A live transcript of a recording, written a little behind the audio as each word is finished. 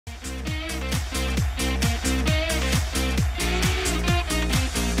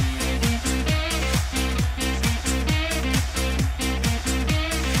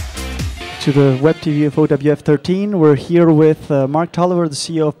to the Web TV of OWF13. We're here with Mark Tolliver, the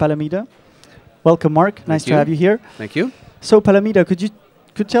CEO of Pallamida. Welcome, Mark. Nice to have you here. Thank you. So, Pallamida, could you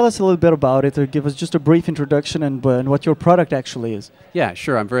tell us a little bit about it, or give us just a brief introduction and what your product actually is? Yeah,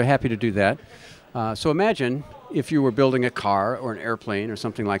 sure. I'm very happy to do that. So imagine if you were building a car or an airplane or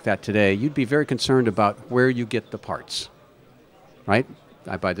something like that today, you'd be very concerned about where you get the parts, right?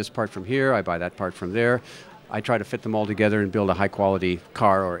 I buy this part from here, I buy that part from there. I try to fit them all together and build a high-quality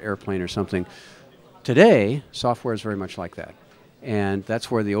car or airplane or something. Today, software is very much like that. And that's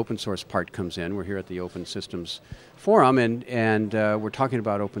where the open source part comes in. We're here at the Open Systems Forum, and we're talking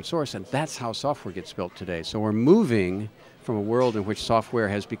about open source, and that's how software gets built today. So we're moving from a world in which software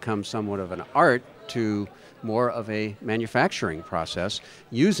has become somewhat of an art to more of a manufacturing process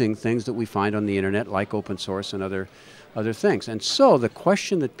using things that we find on the internet like open source and other things. And so the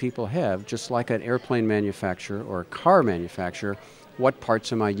question that people have, just like an airplane manufacturer or a car manufacturer, what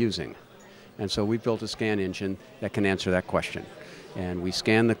parts am I using? And so we built a scan engine that can answer that question. And we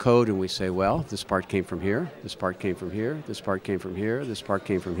scan the code and we say, well, this part came from here, this part came from here, this part came from here, this part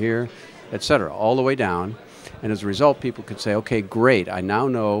came from here, etc., all the way down. And as a result, people could say, okay, great, I now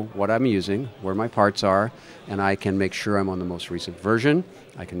know what I'm using, where my parts are, and I can make sure I'm on the most recent version.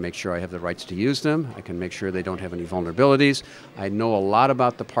 I can make sure I have the rights to use them. I can make sure they don't have any vulnerabilities. I know a lot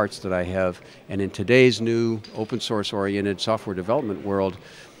about the parts that I have. And in today's new open source oriented software development world,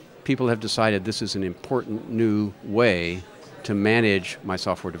 people have decided this is an important new way to manage my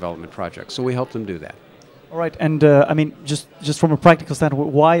software development projects. So we help them do that. All right, and I mean, just from a practical standpoint,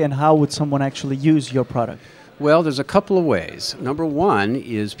 why and how would someone actually use your product? Well, there's a couple of ways. Number one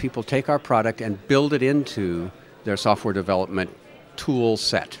is people take our product and build it into their software development tool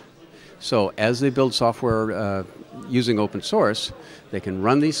set. So as they build software using open source, they can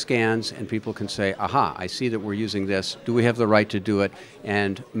run these scans and people can say, aha, I see that we're using this. Do we have the right to do it?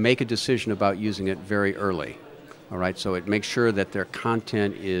 And make a decision about using it very early. All right, so it makes sure that their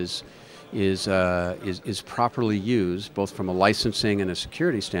content is properly used, both from a licensing and a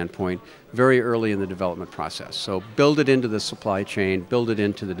security standpoint, very early in the development process. So build it into the supply chain, build it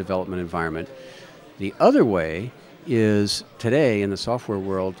into the development environment. The other way is today in the software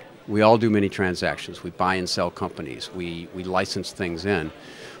world, we all do many transactions. We buy and sell companies. We license things in.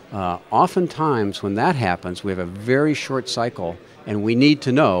 Oftentimes when that happens, we have a very short cycle and we need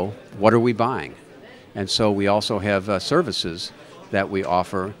to know, what are we buying? And so we also have services that we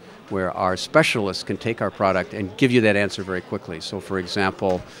offer where our specialists can take our product and give you that answer very quickly. So for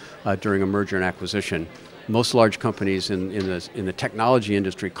example, during a merger and acquisition, most large companies in the technology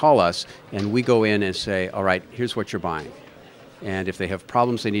industry call us and we go in and say, all right, here's what you're buying. And if they have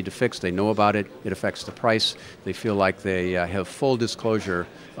problems they need to fix, they know about it, it affects the price, they feel like they have full disclosure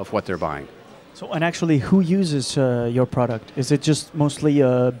of what they're buying. So, and actually, who uses your product? Is it just mostly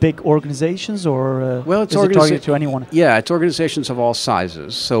big organizations, or well, it's is it targeted to anyone? Yeah, it's organizations of all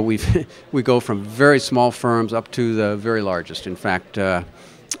sizes. So we go from very small firms up to the very largest. In fact,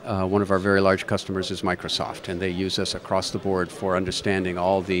 one of our very large customers is Microsoft, and they use us across the board for understanding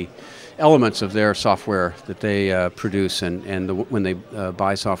all the elements of their software that they produce and when they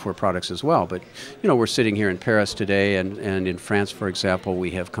buy software products as well. But you know, we're sitting here in Paris today, and in France, for example,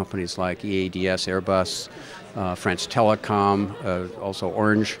 we have companies like EADS, Airbus, France Telecom, also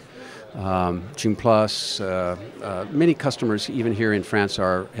Orange, Gymplus. Many customers, even here in France,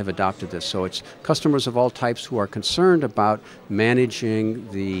 have adopted this. So it's customers of all types who are concerned about managing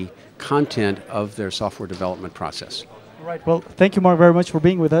the content of their software development process. All right. Well, thank you, Mark, very much for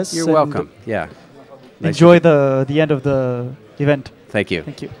being with us. You're welcome. Yeah. Enjoy the end of the event. Thank you.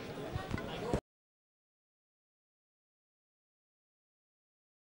 Thank you.